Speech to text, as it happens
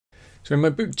So in my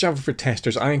book, Java for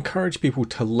Testers, I encourage people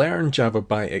to learn Java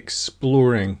by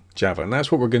exploring Java. And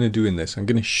that's what we're going to do in this. I'm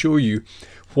going to show you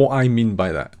what I mean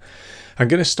by that. I'm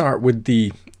going to start with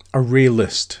the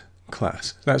ArrayList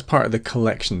class. That's part of the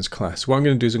collections class. What I'm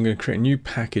going to do is I'm going to create a new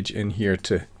package in here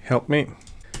to help me.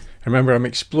 Remember, I'm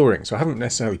exploring, so I haven't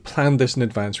necessarily planned this in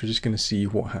advance. We're just going to see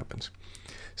what happens.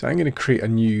 So I'm going to create a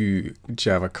new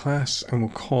Java class and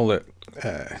we'll call it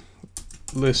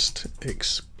list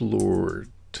explored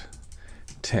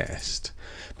test,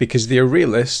 because the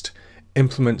ArrayList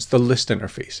implements the list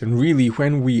interface, and really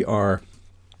when we are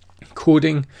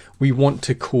coding we want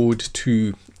to code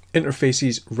to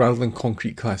interfaces rather than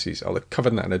concrete classes. I'll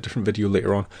cover that in a different video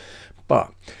later on.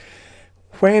 But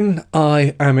when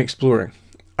I am exploring,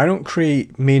 I don't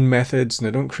create main methods and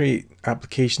I don't create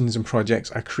applications and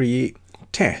projects. I create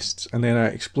tests and then I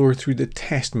explore through the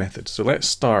test methods. So let's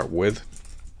start with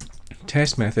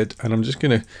test method, and I'm just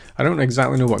gonna, I don't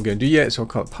exactly know what I'm gonna do yet, so I'll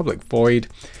call it public void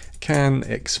can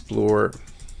explore,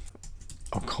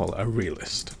 I'll call it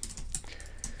ArrayList.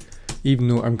 Even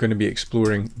though I'm going to be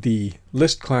exploring the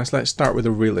list class, let's start with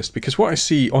ArrayList, because what I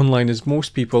see online is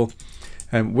most people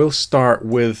will start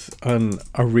with an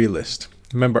ArrayList.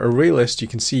 Remember, ArrayList, you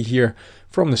can see here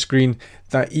from the screen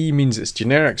that E means it's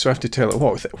generic, so I have to tell it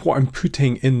what I'm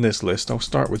putting in this list. I'll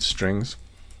start with strings.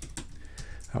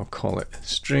 I'll call it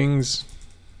strings.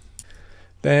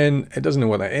 Then it doesn't know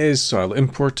what that is, so I'll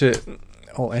import it.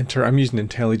 I'll enter. I'm using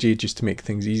IntelliJ just to make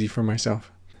things easy for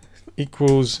myself.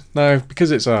 Equals. Now,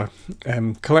 because it's a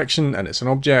collection and it's an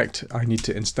object, I need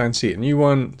to instantiate a new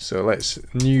one. So let's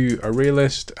new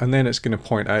ArrayList, and then it's going to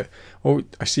point out, oh,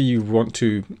 I see you want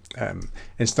to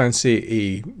instantiate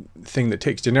a thing that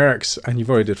takes generics, and you've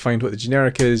already defined what the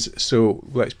generic is, so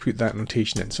let's put that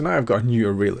notation in. So now I've got a new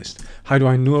ArrayList. How do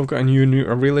I know I've got a new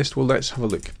ArrayList? Well, let's have a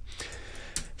look.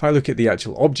 If I look at the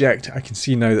actual object, I can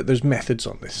see now that there's methods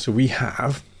on this. So we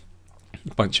have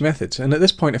a bunch of methods, and at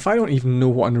this point, if I don't even know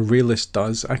what an ArrayList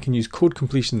does, I can use code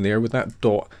completion there with that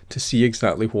dot to see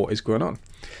exactly what is going on.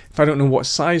 If I don't know what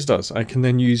size does, I can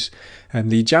then use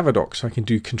the Java doc, so I can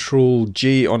do Control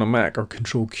J on a Mac or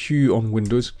Control Q on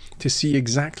Windows to see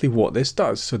exactly what this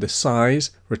does. So the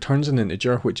size returns an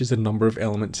integer, which is the number of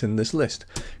elements in this list.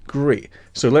 Great.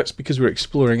 So let's, because we're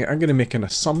exploring it, I'm going to make an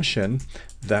assumption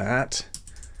that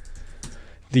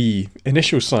the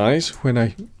initial size when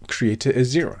I create it is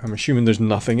 0. I'm assuming there's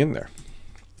nothing in there.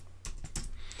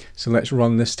 So let's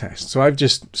run this test. So I've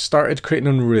just started creating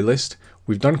an ArrayList.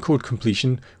 We've done code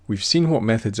completion. We've seen what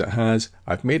methods it has.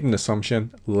 I've made an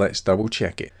assumption. Let's double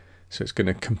check it. So it's going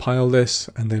to compile this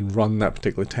and then run that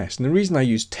particular test. And the reason I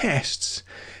use tests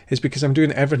is because I'm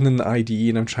doing everything in the IDE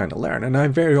and I'm trying to learn. And I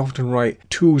very often write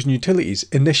tools and utilities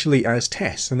initially as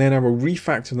tests, and then I will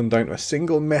refactor them down to a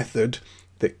single method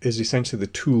that is essentially the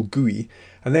tool GUI,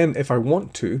 and then if I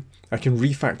want to, I can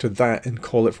refactor that and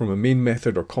call it from a main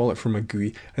method or call it from a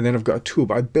GUI, and then I've got a tool.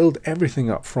 But I build everything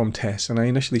up from tests, and I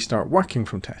initially start working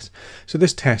from tests. So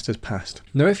this test has passed.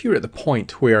 Now if you're at the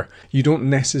point where you don't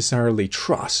necessarily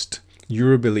trust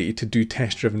your ability to do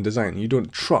test-driven design, you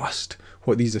don't trust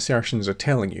what these assertions are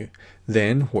telling you,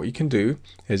 then what you can do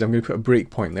is I'm going to put a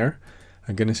breakpoint there.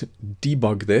 I'm going to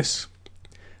debug this,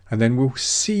 and then we'll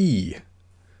see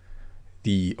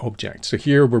the object. So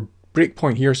here we're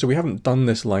breakpoint here, so we haven't done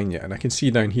this line yet, and I can see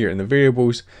down here in the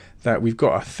variables that we've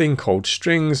got a thing called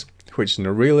strings, which is an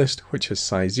ArrayList, which has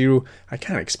size 0. I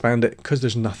can't expand it because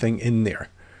there's nothing in there.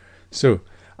 So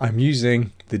I'm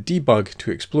using the debug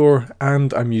to explore,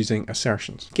 and I'm using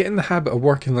assertions. Get in the habit of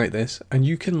working like this and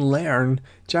you can learn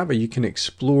Java. You can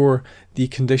explore the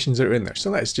conditions that are in there.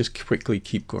 So let's just quickly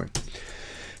keep going.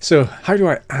 So how do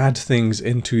I add things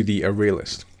into the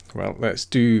ArrayList? Well, let's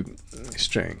do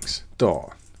strings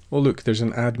dot. Well, look, there's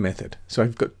an add method. So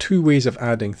I've got two ways of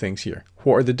adding things here.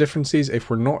 What are the differences? If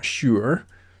we're not sure,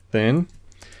 then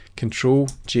Control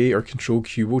J or Control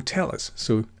Q will tell us.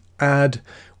 So add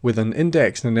with an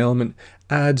index and an element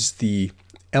adds the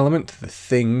element, the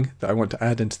thing that I want to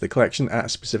add into the collection at a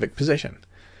specific position.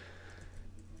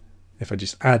 If I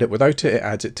just add it without it, it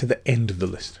adds it to the end of the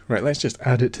list. Right, let's just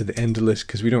add it to the end of the list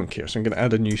because we don't care. So I'm going to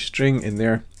add a new string in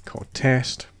there called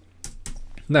test.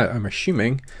 Now I'm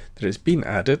assuming that it's been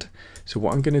added, so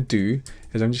what I'm going to do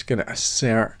is I'm just going to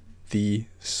assert the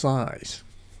size.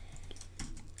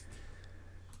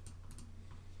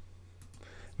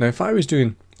 Now if I was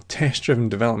doing test-driven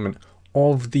development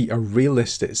of the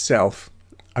ArrayList itself,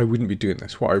 I wouldn't be doing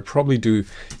this. What I would probably do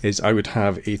is I would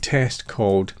have a test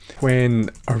called when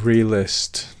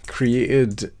ArrayList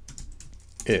created,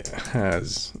 it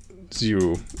has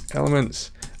 0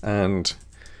 elements and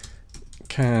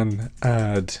can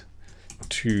add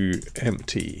to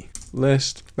empty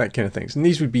list, that kind of things. And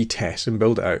these would be tests and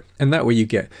build it out. And that way you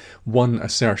get one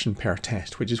assertion per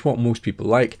test, which is what most people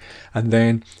like. And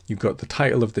then you've got the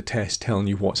title of the test telling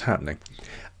you what's happening.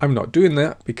 I'm not doing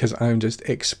that because I'm just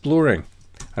exploring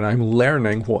and I'm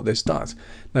learning what this does.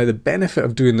 Now, the benefit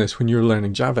of doing this when you're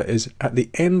learning Java is at the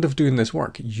end of doing this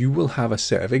work, you will have a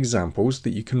set of examples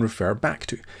that you can refer back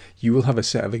to. You will have a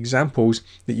set of examples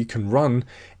that you can run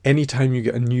anytime you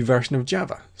get a new version of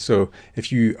Java. So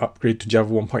if you upgrade to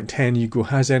Java 1.10, you go,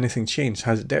 has anything changed?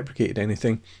 Has it deprecated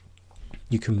anything?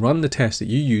 You can run the test that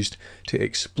you used to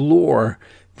explore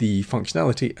the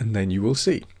functionality, and then you will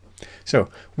see. So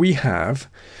we have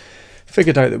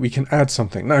figured out that we can add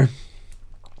something. Now,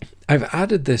 I've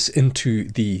added this into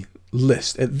the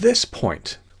list. At this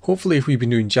point, hopefully if we've been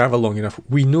doing Java long enough,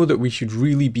 we know that we should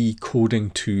really be coding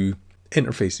to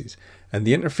interfaces. And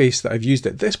the interface that I've used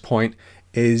at this point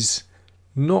is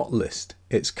not list,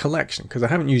 it's collection, because I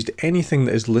haven't used anything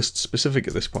that is list specific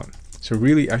at this point. So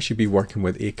really I should be working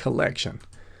with a collection.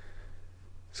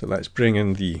 So let's bring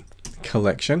in the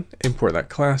collection, import that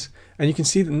class, and you can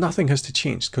see that nothing has to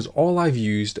change because all I've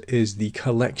used is the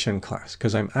collection class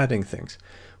because I'm adding things.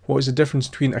 What is the difference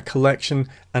between a collection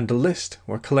and a list?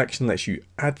 Well, a collection lets you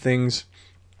add things,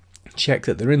 check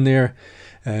that they're in there.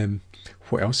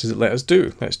 What else does it let us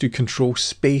do? Let's do control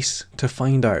space to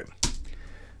find out.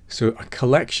 So a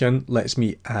collection lets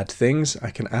me add things.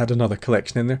 I can add another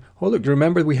collection in there. Oh look,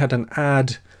 remember we had an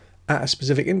add at a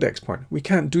specific index point. We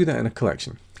can't do that in a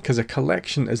collection because a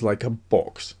collection is like a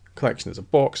box. Collection is a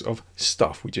box of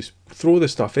stuff. We just throw the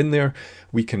stuff in there.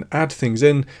 We can add things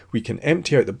in. We can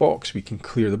empty out the box. We can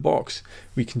clear the box.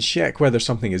 We can check whether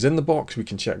something is in the box. We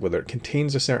can check whether it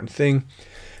contains a certain thing.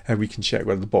 And we can check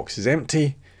whether the box is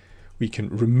empty. We can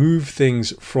remove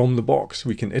things from the box.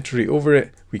 We can iterate over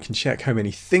it. We can check how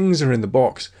many things are in the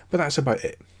box, but that's about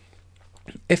it.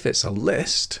 If it's a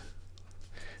list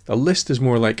is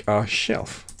more like a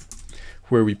shelf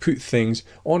where we put things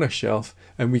on a shelf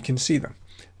and we can see them.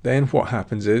 Then what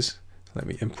happens is, let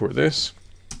me import this.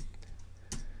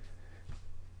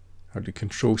 I'll do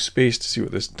control space to see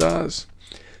what this does.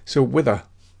 So with a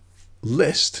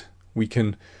list, we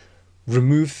can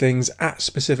remove things at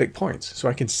specific points. So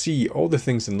I can see all the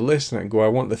things in the list and I can go, I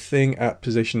want the thing at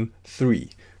position 3.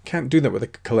 Can't do that with a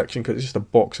collection because it's just a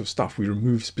box of stuff. We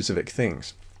remove specific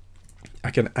things.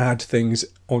 I can add things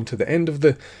onto the end of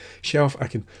the shelf. I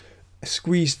can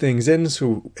squeeze things in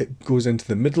so it goes into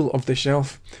the middle of the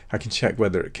shelf. I can check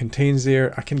whether it contains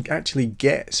there. I can actually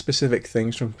get specific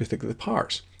things from particular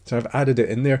parts. So I've added it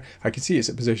in there. I can see it's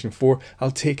at position 4. I'll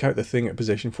take out the thing at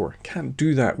position 4. Can't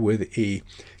do that with a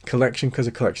collection because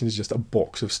a collection is just a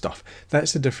box of stuff.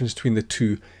 That's the difference between the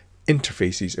two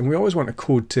interfaces. And we always want to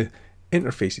code to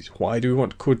interfaces. Why do we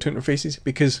want to code to interfaces?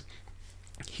 Because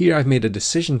here I've made a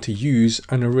decision to use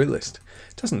an array list.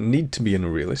 It doesn't need to be an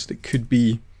array list. It could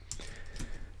be,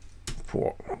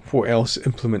 what else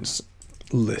implements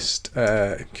list?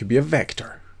 It could be a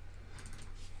vector.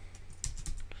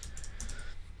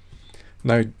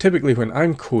 Now, typically when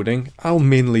I'm coding, I'll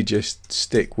mainly just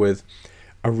stick with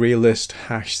array list,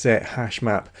 hash set, hash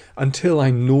map until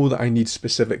I know that I need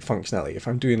specific functionality. If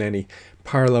I'm doing any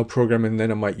parallel programming,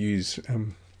 then I might use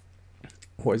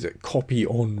what is it, copy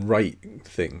on write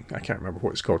thing. I can't remember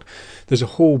what it's called. There's a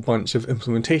whole bunch of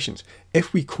implementations.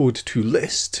 If we code to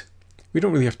list, we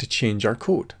don't really have to change our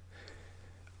code.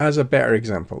 As a better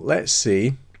example, let's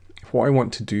say what I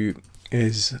want to do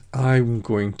is I'm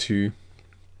going to,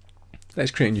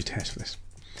 let's create a new test for this.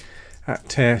 At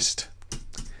test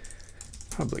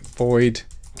public void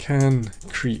can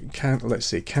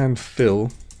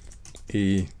fill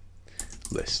a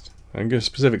list. I'm going to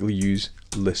specifically use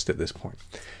list at this point.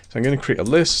 So I'm going to create a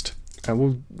list and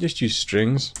we'll just use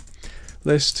strings.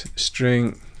 List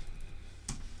string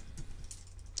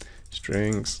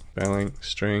strings spelling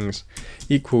strings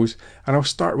equals, and I'll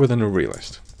start with an array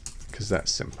list because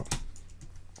that's simple.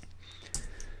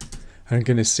 I'm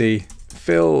going to say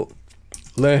fill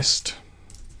list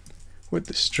with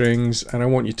the strings and I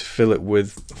want you to fill it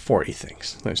with 40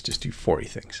 things. Let's just do 40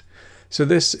 things. So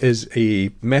this is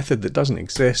a method that doesn't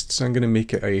exist, so I'm going to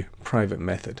make it a private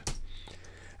method.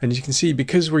 And you can see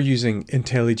because we're using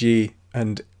IntelliJ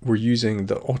and we're using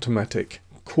the automatic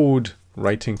code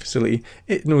writing facility,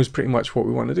 it knows pretty much what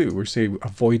we want to do. We're saying a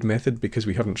void method because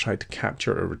we haven't tried to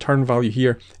capture a return value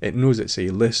here. It knows it's a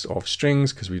list of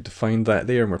strings because we've defined that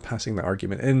there and we're passing that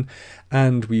argument in,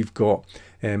 and we've got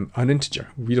an integer.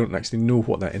 We don't actually know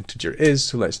what that integer is,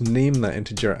 so let's name that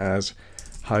integer as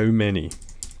how many.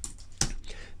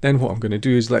 Then what I'm going to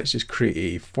do is let's just create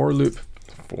a for loop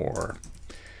for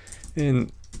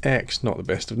in x, not the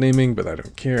best of naming, but I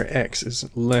don't care. X is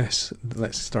less,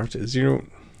 let's start at 0.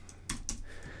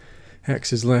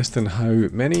 X is less than how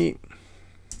many?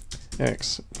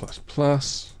 X plus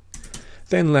plus.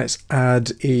 Then let's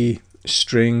add a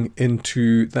string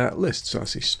into that list. So I'll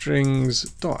say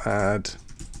strings.add,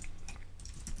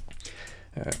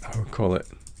 I'll call it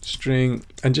string,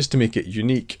 and just to make it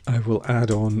unique, I will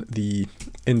add on the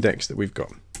index that we've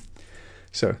got.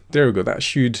 So there we go, that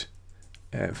should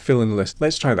fill in the list.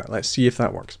 Let's try that, let's see if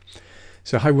that works.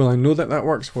 So how will I know that that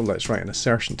works? Well, let's write an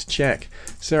assertion to check.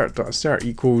 Assert.assert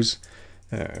equals,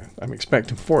 I'm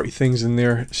expecting 40 things in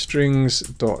there,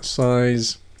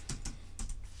 strings.size.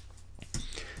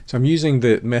 So I'm using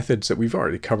the methods that we've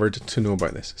already covered to know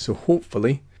about this. So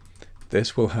hopefully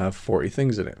this will have 40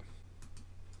 things in it.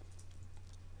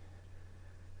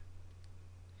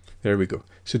 There we go.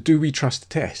 So do we trust the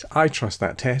test? I trust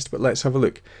that test, but let's have a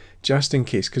look just in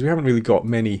case, because we haven't really got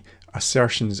many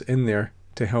assertions in there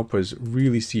to help us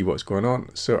really see what's going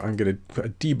on. So I'm going to put a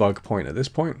debug point at this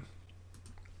point.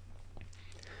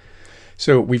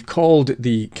 So we've called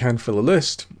the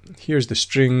canFillAList. Here's the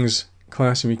strings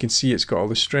class, and we can see it's got all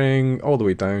the string all the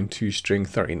way down to string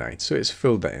 39. So it's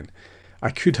filled that in.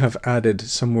 I could have added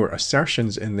some more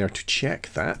assertions in there to check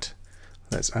that.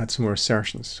 Let's add some more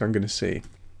assertions. So I'm going to say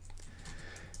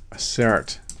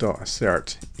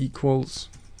assert.assert equals,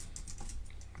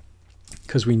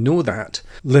 because we know that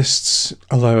lists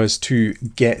allow us to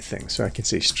get things. So I can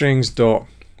say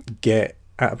strings.get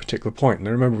at a particular point.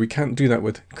 Now remember, we can't do that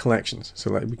with collections.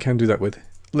 So we can do that with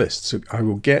lists. So I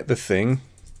will get the thing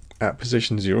at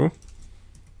position 0,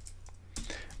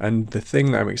 and the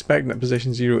thing that I'm expecting at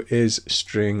position 0 is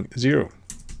string 0.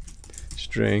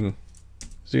 String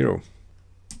 0.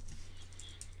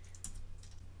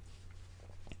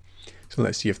 So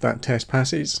let's see if that test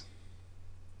passes.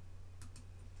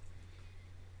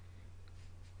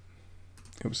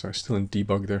 Oops, I'm still in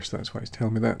debug there, so that's why it's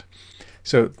telling me that.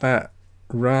 So that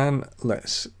ran.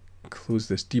 Let's close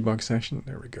this debug session.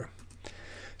 There we go.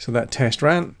 So that test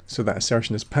ran, so that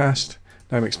assertion is passed.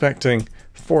 Now I'm expecting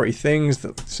 40 things.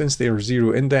 That, since they are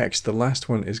 0 indexed, the last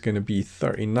one is going to be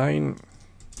 39.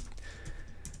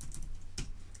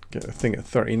 Get the thing at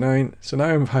 39. So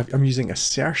now I'm using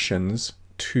assertions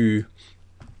to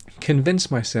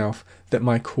convince myself that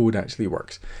my code actually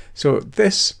works. So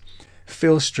this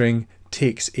fill string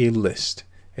takes a list.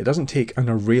 It doesn't take an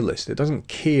array list. It doesn't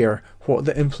care what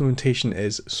the implementation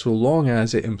is so long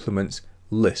as it implements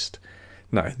list.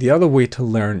 Now, the other way to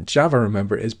learn Java,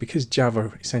 remember, is because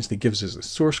Java essentially gives us the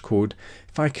source code.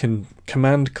 If I can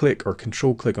command click or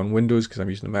control click on Windows, because I'm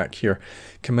using the Mac here,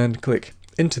 command click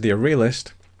into the array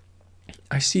list,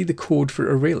 I see the code for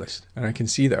array list, and I can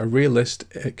see that array list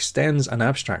extends an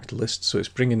abstract list, so it's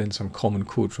bringing in some common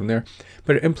code from there,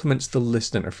 but it implements the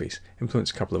list interface. It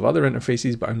implements a couple of other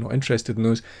interfaces, but I'm not interested in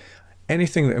those.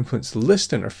 Anything that implements the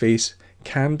list interface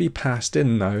can be passed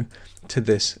in now to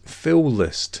this fill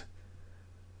list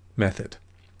method.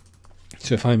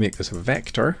 So if I make this a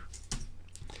vector,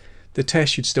 the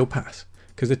test should still pass,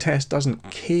 because the test doesn't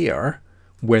care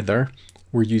whether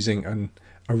we're using an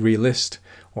array list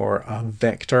or a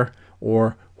vector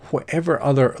or whatever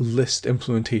other list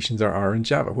implementations there are in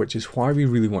Java, which is why we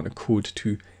really want to code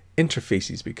to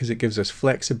interfaces, because it gives us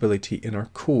flexibility in our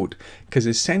code. Because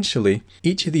essentially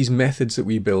each of these methods that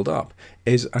we build up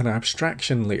is an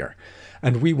abstraction layer,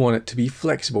 and we want it to be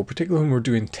flexible, particularly when we're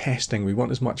doing testing. We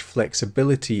want as much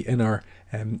flexibility in our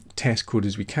test code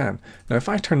as we can. Now if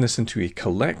I turn this into a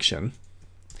collection,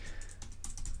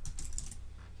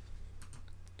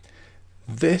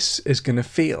 this is going to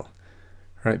fail,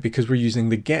 right? Because we're using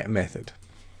the get method.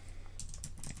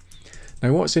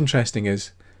 Now what's interesting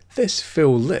is this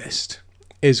fill list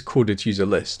is coded to use a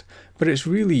list, but it's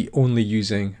really only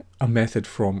using a method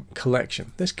from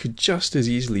collection. This could just as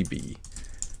easily be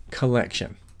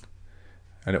collection,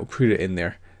 and it'll put it in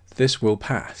there. This will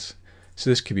pass. So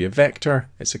this could be a vector,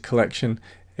 it's a collection,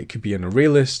 it could be an array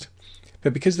list,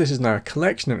 but because this is now a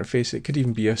collection interface, it could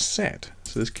even be a set.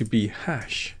 So this could be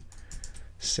hash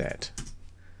set,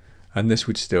 and this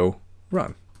would still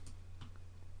run.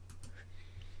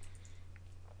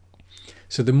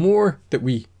 So the more that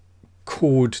we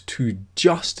code to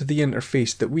just the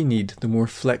interface that we need, the more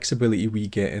flexibility we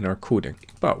get in our coding.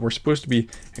 But we're supposed to be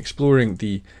exploring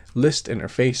the list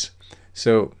interface.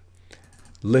 So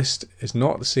list is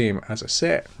not the same as a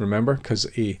set, remember, because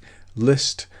a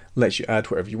list lets you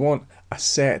add whatever you want. A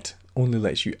set only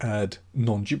lets you add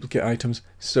non-duplicate items.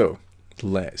 So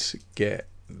let's get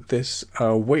this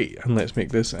away and let's make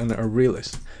this an array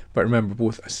list. But remember,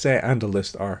 both a set and a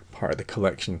list are part of the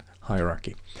collection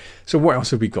hierarchy. So what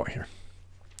else have we got here?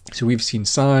 So we've seen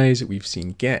size, we've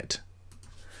seen get.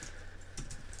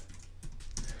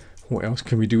 What else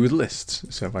can we do with lists?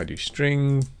 So if I do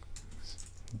string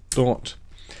dot,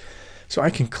 so I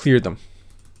can clear them.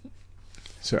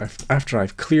 So after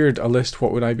I've cleared a list,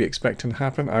 what would I be expecting to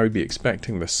happen? I would be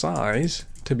expecting the size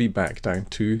to be back down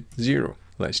to 0.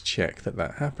 Let's check that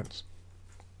that happens.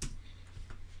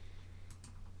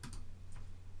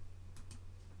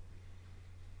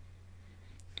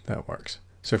 That works.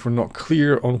 So if we're not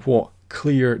clear on what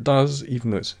clear does, even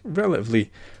though it's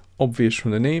relatively obvious from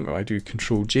the name, if I do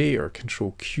Control J or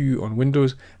Control Q on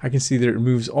Windows, I can see that it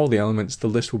removes all the elements. The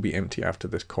list will be empty after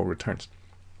this call returns.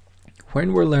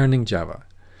 When we're learning Java,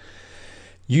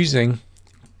 using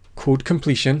code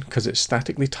completion, because it's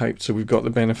statically typed, so we've got the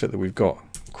benefit that we've got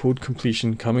code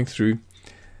completion coming through.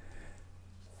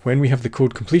 When we have the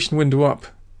code completion window up,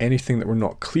 anything that we're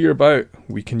not clear about,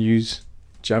 we can use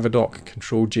Javadoc,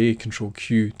 Control J, Control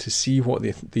Q to see what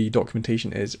the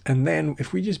documentation is. And then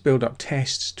if we just build up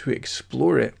tests to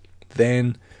explore it,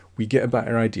 then we get a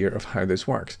better idea of how this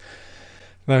works.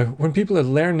 Now, when people are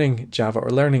learning Java or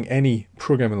learning any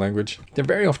programming language, they're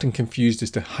very often confused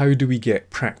as to how do we get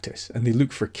practice, and they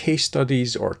look for case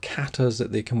studies or katas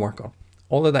that they can work on.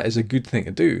 All of that is a good thing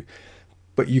to do,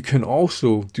 but you can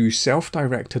also do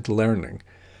self-directed learning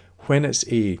when it's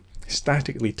a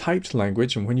statically typed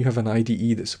language, and when you have an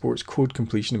IDE that supports code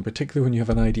completion, and particularly when you have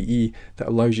an IDE that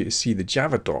allows you to see the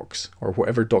Java docs or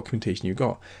whatever documentation you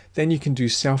got, then you can do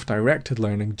self-directed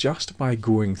learning just by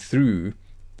going through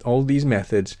all these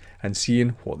methods and seeing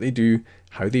what they do,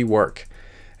 how they work,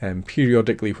 and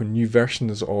periodically when new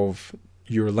versions of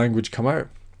your language come out,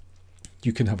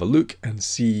 you can have a look and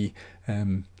see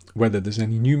whether there's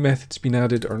any new methods been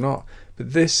added or not.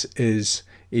 But this is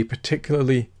a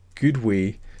particularly good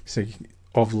way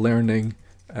of learning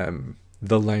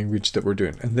the language that we're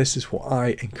doing, and this is what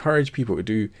I encourage people to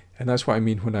do, and that's what I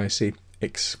mean when I say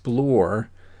explore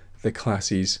the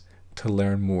classes to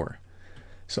learn more.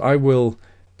 So I will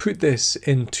put this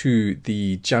into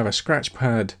the Java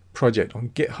Scratchpad project on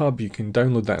GitHub. You can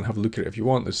download that and have a look at it if you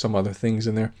want. There's some other things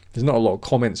in there. There's not a lot of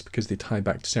comments because they tie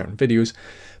back to certain videos,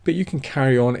 but you can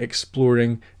carry on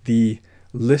exploring the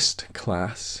list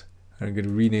class. I'm going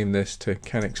to rename this to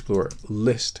Can Explore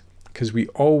List, because we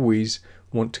always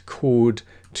want to code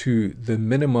to the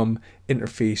minimum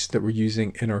interface that we're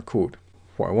using in our code.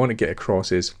 What I want to get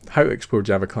across is how to explore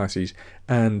Java classes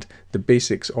and the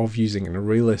basics of using an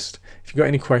array list. If you've got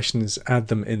any questions, add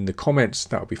them in the comments,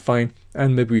 that'll be fine,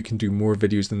 and maybe we can do more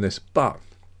videos than this. But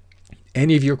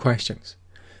any of your questions,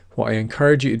 what I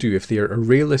encourage you to do, if they are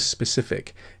array list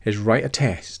specific, is write a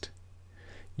test,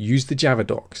 use the Java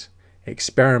docs,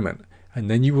 experiment, and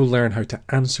then you will learn how to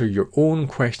answer your own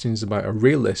questions about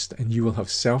array list, and you will have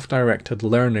self-directed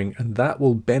learning, and that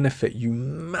will benefit you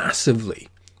massively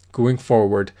going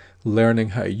forward, learning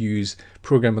how to use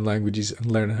programming languages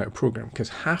and learning how to program. Because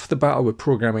half the battle with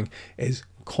programming is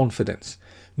confidence,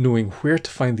 knowing where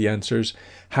to find the answers,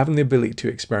 having the ability to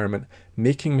experiment,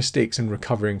 making mistakes and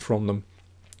recovering from them,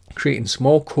 creating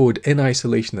small code in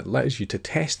isolation that allows you to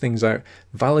test things out,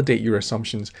 validate your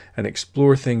assumptions, and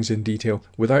explore things in detail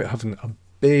without having a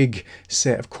big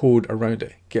set of code around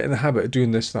it. Get in the habit of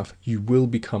doing this stuff. You will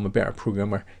become a better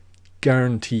programmer,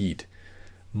 guaranteed.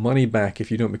 Money back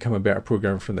if you don't become a better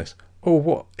programmer from this. Oh,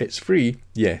 what? It's free?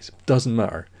 Yes, doesn't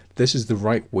matter. This is the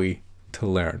right way to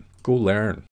learn. Go learn.